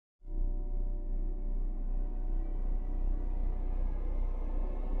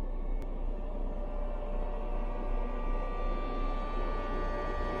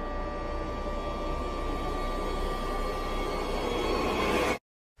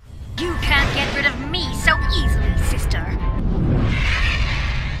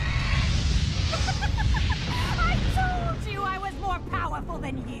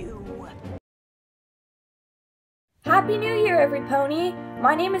Happy New Year, every pony!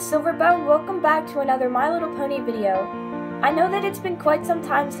 My name is Silverbone. Welcome back to another My Little Pony video. I know that it's been quite some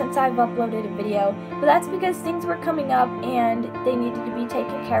time since I've uploaded a video, but that's because things were coming up and they needed to be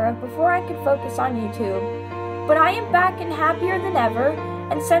taken care of before I could focus on YouTube. But I am back and happier than ever,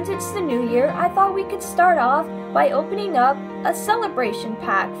 and since it's the new year, I thought we could start off by opening up a celebration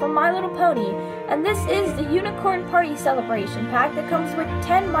pack from My Little Pony, and this is the Unicorn Party Celebration Pack that comes with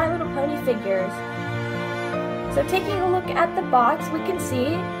 10 My Little Pony figures. So taking a look at the box, we can see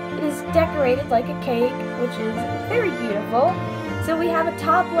it is decorated like a cake, which is very beautiful. So we have a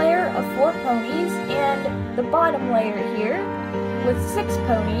top layer of 4 ponies and the bottom layer here with 6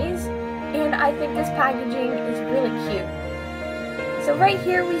 ponies, and I think this packaging is really cute. So right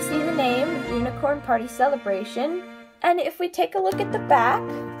here we see the name, Unicorn Party Celebration, and if we take a look at the back,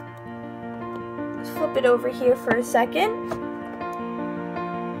 let's flip it over here for a second.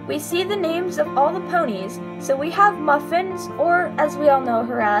 We see the names of all the ponies. So we have Muffins, or as we all know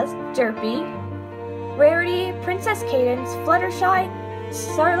her as, Derpy, Rarity, Princess Cadence, Fluttershy,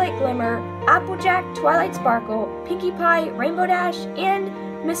 Starlight Glimmer, Applejack, Twilight Sparkle, Pinkie Pie, Rainbow Dash, and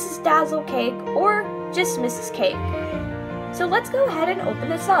Mrs. Dazzle Cake, or just Mrs. Cake. So let's go ahead and open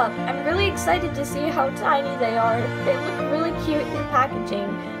this up. I'm really excited to see how tiny they are. They look really cute in the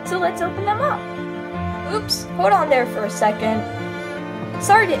packaging. So let's open them up. Oops, hold on there for a second.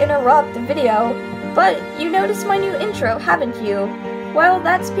 Sorry to interrupt the video, but you noticed my new intro, haven't you? Well,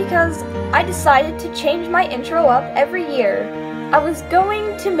 that's because I decided to change my intro up every year. I was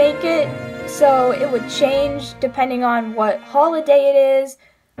going to make it so it would change depending on what holiday it is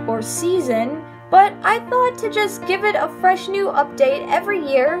or season, but I thought to just give it a fresh new update every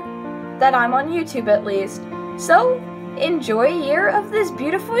year that I'm on YouTube at least. So, enjoy a year of this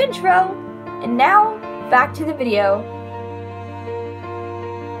beautiful intro. And now, back to the video.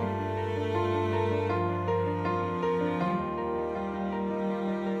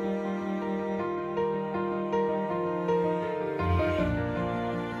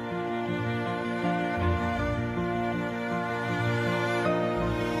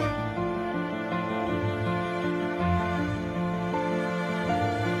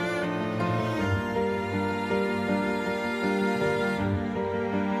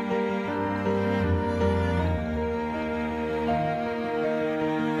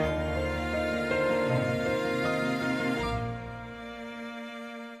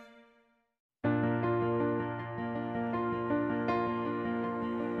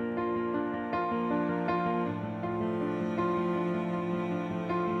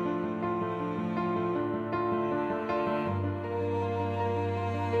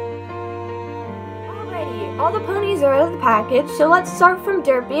 All the ponies are out of the package, so let's start from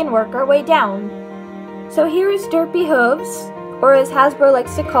Derpy and work our way down. So here is Derpy Hooves, or as Hasbro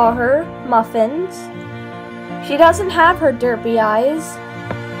likes to call her, Muffins. She doesn't have her derpy eyes,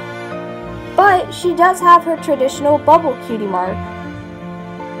 but she does have her traditional bubble cutie mark.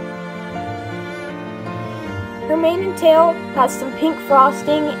 Her mane and tail has some pink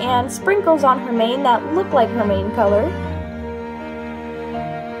frosting and sprinkles on her mane that look like her mane color.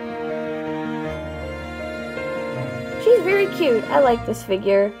 She's very cute. I like this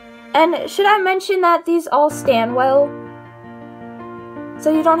figure. And should I mention that these all stand well?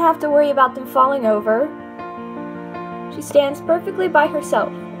 So you don't have to worry about them falling over. She stands perfectly by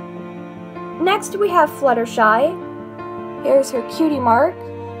herself. Next we have Fluttershy. Here's her cutie mark.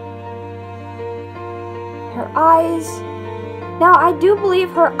 Her eyes. Now I do believe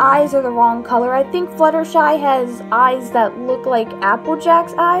her eyes are the wrong color. I think Fluttershy has eyes that look like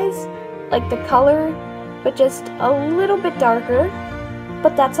Applejack's eyes. Like the color, but just a little bit darker,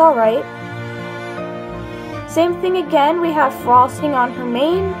 but that's alright. Same thing again, we have frosting on her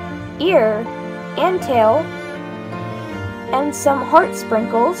mane, ear, and tail, and some heart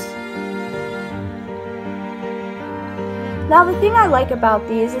sprinkles. Now the thing I like about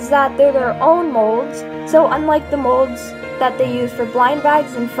these is that they're their own molds, so unlike the molds that they use for blind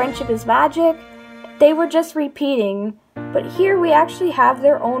bags and Friendship is Magic, they were just repeating, but here we actually have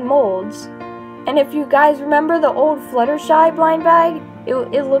their own molds. And if you guys remember the old Fluttershy blind bag,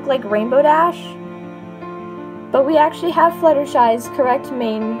 it looked like Rainbow Dash. But we actually have Fluttershy's correct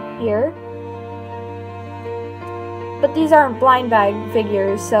mane here. But these aren't blind bag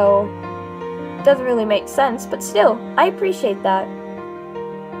figures, so it doesn't really make sense. But still, I appreciate that.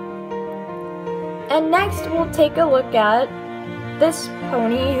 And next we'll take a look at this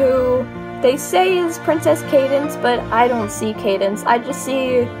pony who they say is Princess Cadence, but I don't see Cadence. I just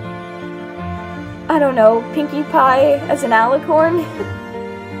see, I don't know, Pinkie Pie as an alicorn.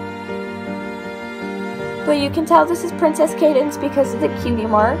 But you can tell this is Princess Cadence because of the cutie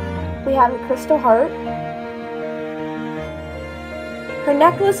mark. We have a crystal heart. Her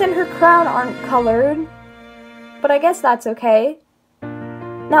necklace and her crown aren't colored, but I guess that's okay.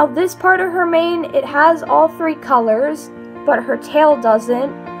 Now this part of her mane, it has all 3 colors, but her tail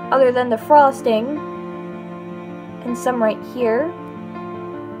doesn't, other than the frosting, and some right here.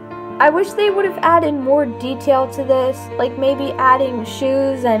 I wish they would have added more detail to this, like maybe adding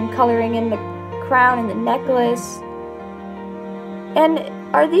shoes and coloring in the crown and the necklace. And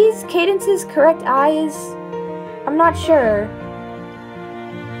are these Cadence's correct eyes? I'm not sure.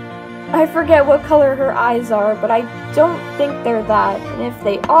 I forget what color her eyes are, but I don't think they're that. And if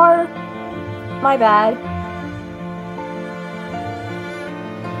they are, my bad.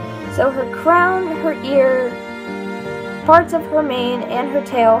 So her crown, her ear, parts of her mane, and her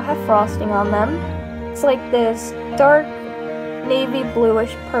tail have frosting on them. It's like this dark navy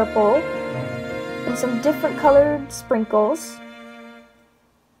bluish purple and some different colored sprinkles.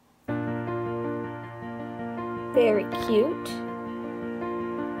 Very cute.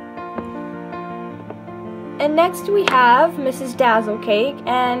 And next we have Mrs. Dazzlecake,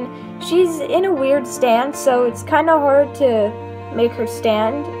 and she's in a weird stance, so it's kind of hard to make her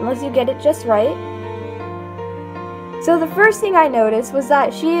stand unless you get it just right. So the first thing I noticed was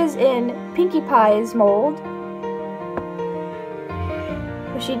that she is in Pinkie Pie's mold.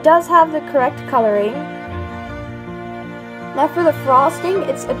 But she does have the correct coloring. Now for the frosting,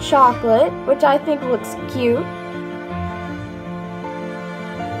 it's a chocolate, which I think looks cute.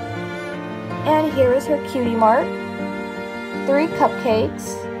 And here is her cutie mark. 3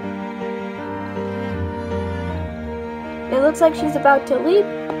 cupcakes. It looks like she's about to leap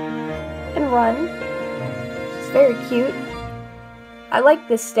and run. She's very cute. I like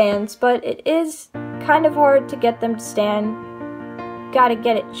this stance, but it is kind of hard to get them to stand. Gotta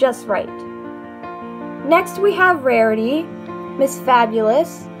get it just right. Next we have Rarity, Miss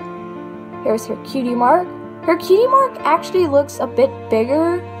Fabulous. Here's her cutie mark. Her cutie mark actually looks a bit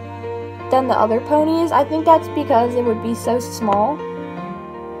bigger than the other ponies. I think that's because it would be so small.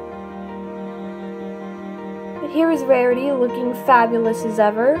 But here is Rarity looking fabulous as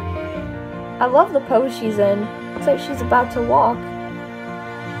ever. I love the pose she's in. Looks like she's about to walk.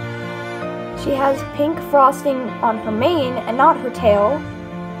 She has pink frosting on her mane and not her tail.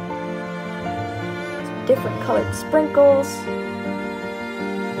 Some different colored sprinkles.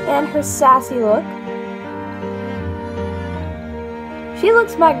 And her sassy look. She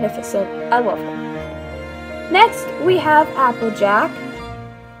looks magnificent. I love her. Next, we have Applejack.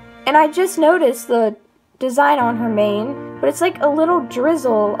 And I just noticed the design on her mane, but it's like a little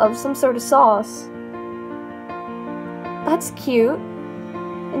drizzle of some sort of sauce. That's cute.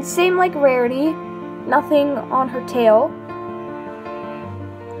 And same like Rarity, nothing on her tail.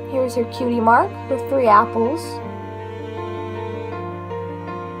 Here's her cutie mark with 3 apples.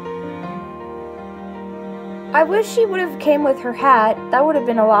 I wish she would have came with her hat. That would have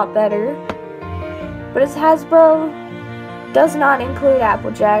been a lot better. But as Hasbro does not include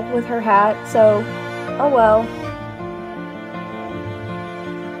Applejack with her hat, so oh well.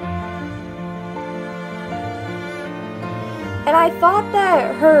 And I thought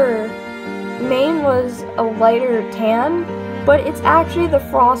that her mane was a lighter tan, but it's actually the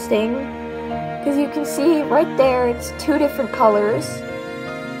frosting. Because you can see right there, it's 2 different colors.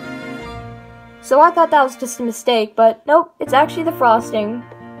 So I thought that was just a mistake, but nope, it's actually the frosting.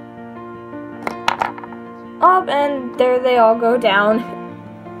 Oh, and there they all go down.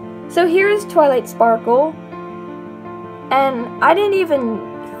 So here's Twilight Sparkle. And I didn't even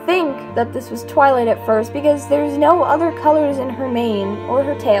think that this was Twilight at first because there's no other colors in her mane or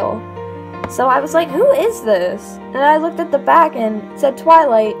her tail. So I was like, who is this? And I looked at the back and it said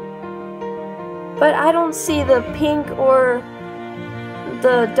Twilight. But I don't see the pink or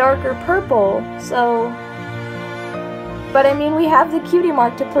the darker purple, so... But I mean, we have the cutie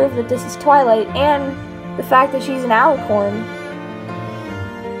mark to prove that this is Twilight, and the fact that she's an alicorn.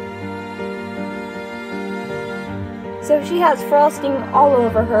 So she has frosting all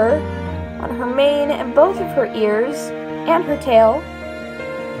over her, on her mane and both of her ears, and her tail.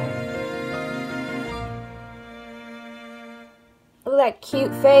 Look at that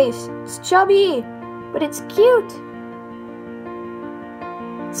cute face. It's chubby, but it's cute.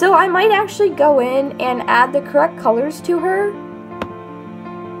 So I might actually go in and add the correct colors to her.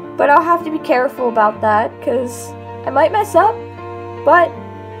 But I'll have to be careful about that, because I might mess up. But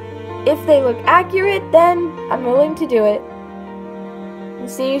if they look accurate, then I'm willing to do it. You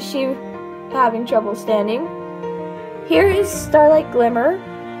see, she's having trouble standing. Here is Starlight Glimmer.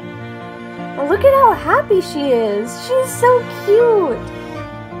 And look at how happy she is. She's so cute.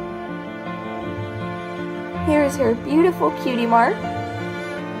 Here's her beautiful cutie mark.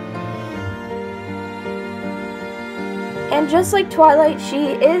 And just like Twilight,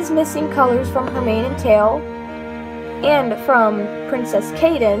 she is missing colors from her mane and tail, and from Princess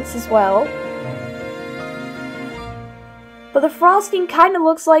Cadance as well. But the frosting kind of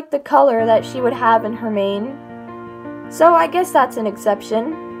looks like the color that she would have in her mane, so I guess that's an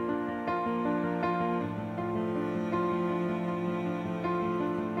exception.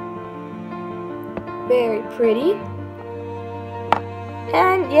 Very pretty.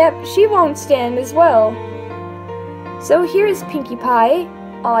 And yep, she won't stand as well. So here's Pinkie Pie,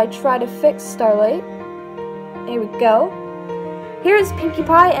 while I try to fix Starlight. There we go. Here's Pinkie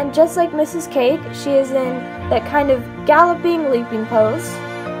Pie, and just like Mrs. Cake, she is in that kind of galloping, leaping pose.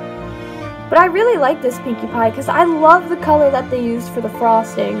 But I really like this Pinkie Pie because I love the color that they used for the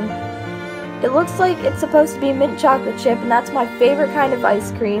frosting. It looks like it's supposed to be mint chocolate chip, and that's my favorite kind of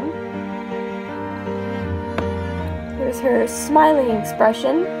ice cream. Here's her smiling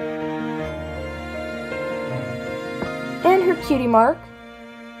expression. And her cutie mark.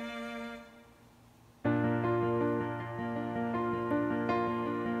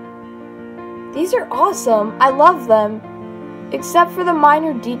 These are awesome. I love them. Except for the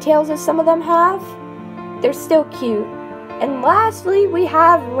minor details that some of them have. They're still cute. And lastly, we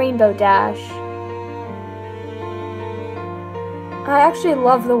have Rainbow Dash. I actually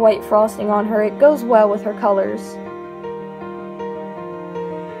love the white frosting on her. It goes well with her colors.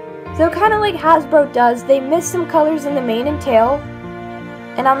 So kind of like Hasbro does, they miss some colors in the mane and tail.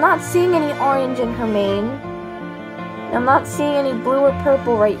 And I'm not seeing any orange in her mane. And I'm not seeing any blue or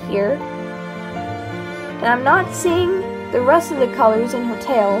purple right here. And I'm not seeing the rest of the colors in her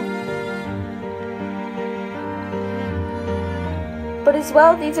tail. But as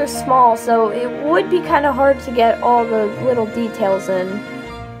well, these are small, so it would be kind of hard to get all the little details in.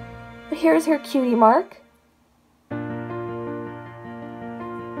 But here's her cutie mark.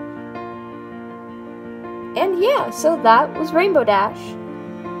 And yeah, so that was Rainbow Dash.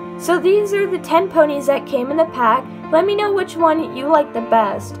 So these are the 10 ponies that came in the pack. Let me know which one you like the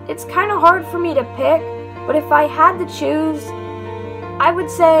best. It's kind of hard for me to pick, but if I had to choose, I would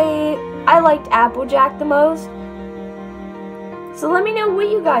say I liked Applejack the most. So let me know what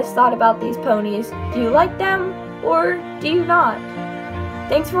you guys thought about these ponies. Do you like them, or do you not?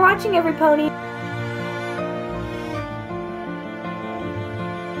 Thanks for watching, every pony!